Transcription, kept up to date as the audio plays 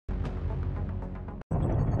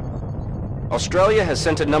Australia has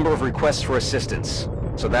sent a number of requests for assistance,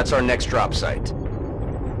 so that's our next drop site.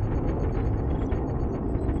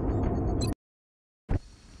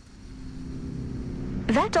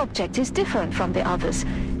 That object is different from the others.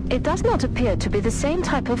 It does not appear to be the same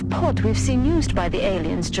type of pod we've seen used by the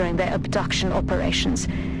aliens during their abduction operations.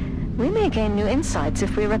 We may gain new insights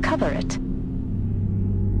if we recover it.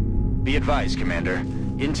 Be advised, Commander.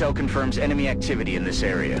 Intel confirms enemy activity in this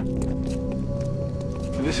area.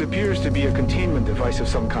 This appears to be a containment device of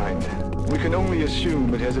some kind. We can only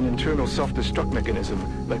assume it has an internal self-destruct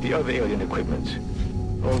mechanism, like the other alien equipment.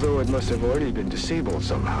 Although it must have already been disabled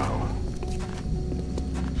somehow.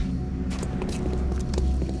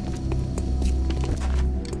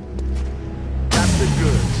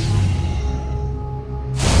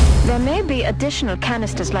 There may be additional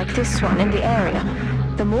canisters like this one in the area.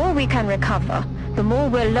 The more we can recover, the more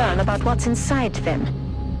we'll learn about what's inside them.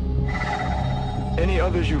 Any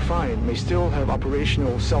others you find may still have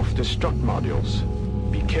operational self-destruct modules.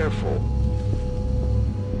 Be careful.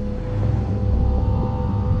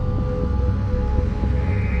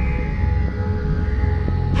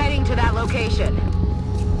 Heading to that location.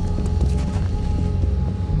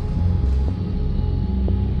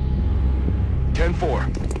 Ten-4.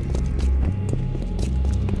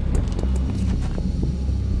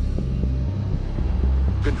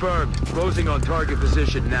 Confirmed. Closing on target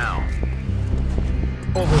position now.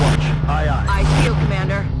 Overwatch. Aye, aye. Eyes peeled,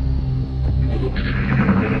 Commander.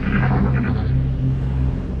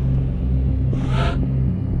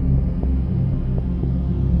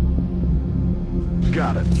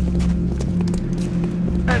 Got it.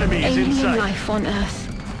 Enemies in Alien sight. life on Earth.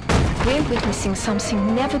 We're witnessing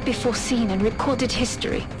something never before seen in recorded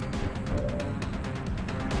history.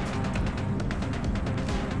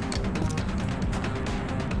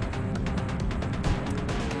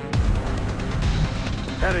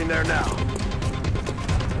 Heading there now.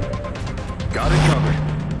 Got it covered.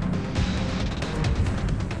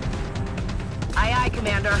 Aye, aye,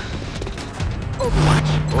 Commander.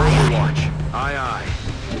 Overwatch. Overwatch. Aye, aye.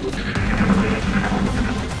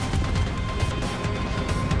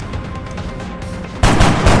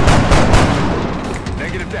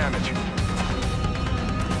 Negative damage.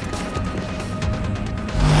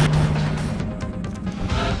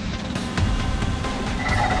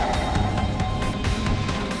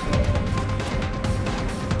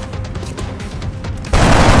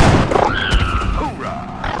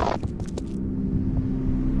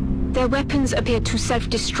 Their weapons appear to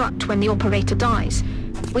self-destruct when the operator dies.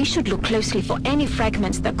 We should look closely for any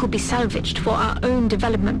fragments that could be salvaged for our own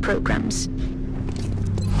development programs.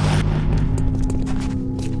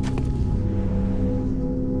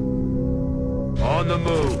 On the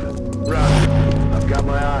move. Roger. I've got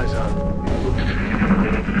my eyes on.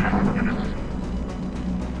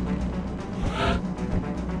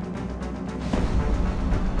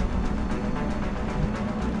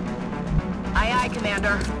 Aye, aye,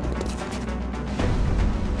 Commander.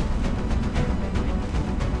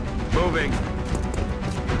 Moving.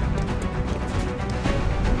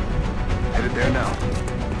 Headed there now.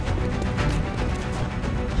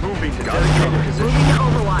 Moving to dedicated position. Moving to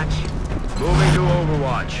Overwatch. Moving to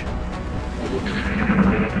Overwatch.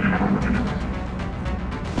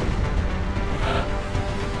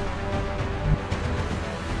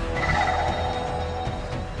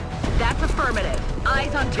 That's affirmative.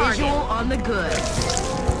 Eyes on target. Visual on the good.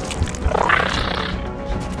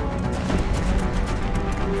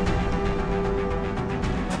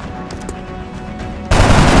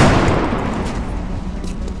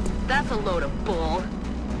 That's a load of bull.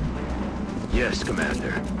 Yes,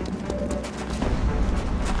 Commander.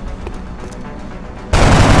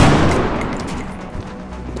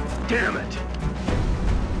 Damn it!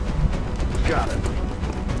 Got it.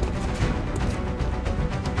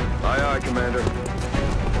 Aye, aye, Commander.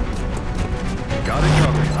 Got it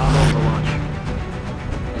covered. I'm Overwatch.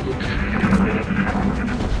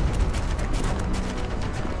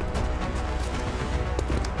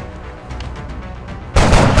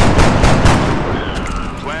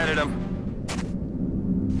 Planted him.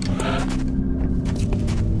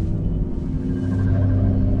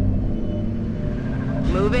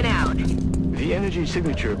 Moving out. The energy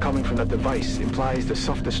signature coming from that device implies the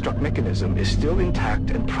self-destruct mechanism is still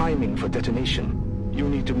intact and priming for detonation. You'll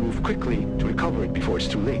need to move quickly to recover it before it's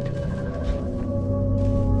too late.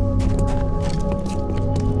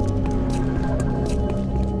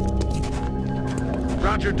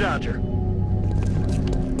 Roger, Dodger.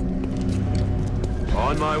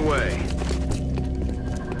 On my way.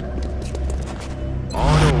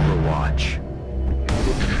 On Overwatch.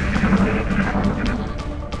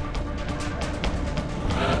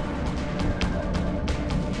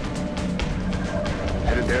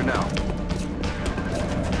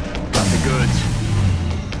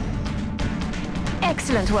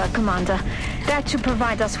 Excellent work, Commander. That should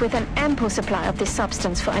provide us with an ample supply of this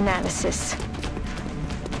substance for analysis.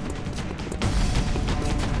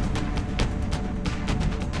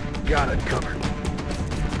 Got it covered.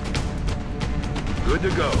 Good to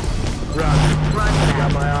go. Roger. Roger.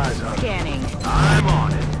 Got my eyes on it. Scanning. I'm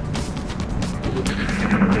on it.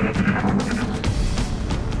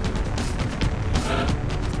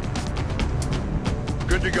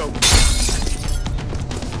 Good to go.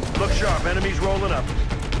 Look sharp, enemies rolling up.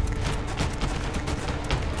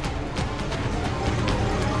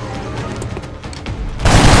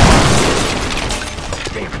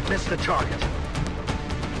 Damn it, missed the target.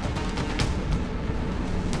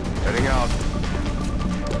 Heading out.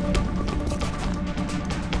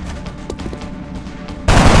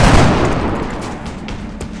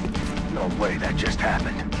 No way that just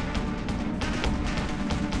happened.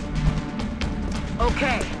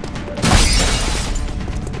 Okay.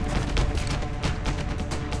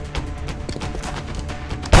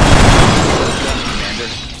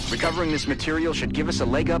 Recovering this material should give us a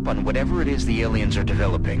leg up on whatever it is the aliens are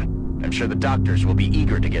developing. I'm sure the doctors will be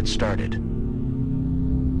eager to get started.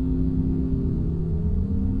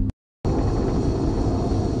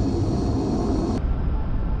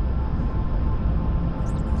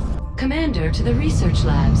 Commander to the research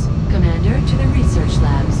labs. Commander to the research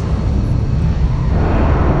labs.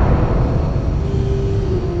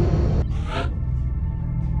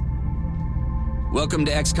 Welcome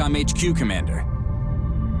to XCom HQ, Commander.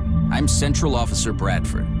 I'm Central Officer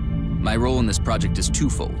Bradford. My role in this project is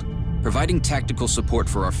twofold: providing tactical support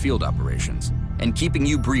for our field operations, and keeping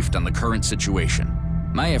you briefed on the current situation.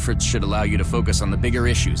 My efforts should allow you to focus on the bigger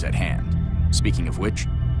issues at hand. Speaking of which,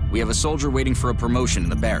 we have a soldier waiting for a promotion in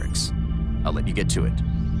the barracks. I'll let you get to it.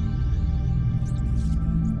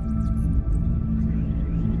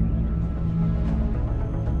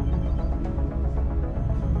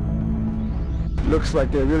 Looks like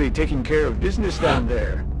they're really taking care of business down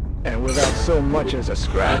there, and without so much as a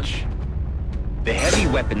scratch. The heavy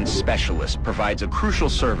weapons specialist provides a crucial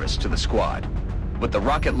service to the squad. With the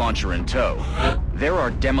rocket launcher in tow, there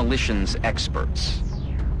are demolitions experts.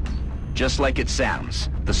 Just like it sounds,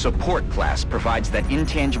 the support class provides that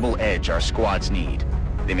intangible edge our squads need.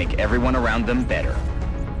 They make everyone around them better.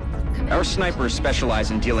 Our snipers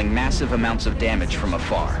specialize in dealing massive amounts of damage from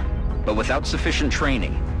afar, but without sufficient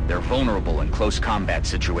training, they're vulnerable in close combat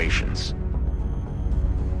situations.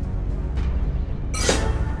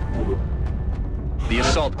 The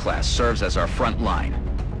assault class serves as our front line.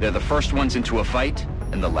 They're the first ones into a fight,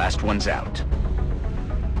 and the last ones out.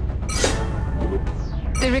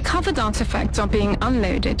 The recovered artifacts are being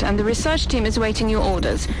unloaded, and the research team is waiting your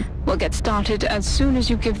orders. We'll get started as soon as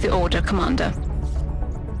you give the order, Commander.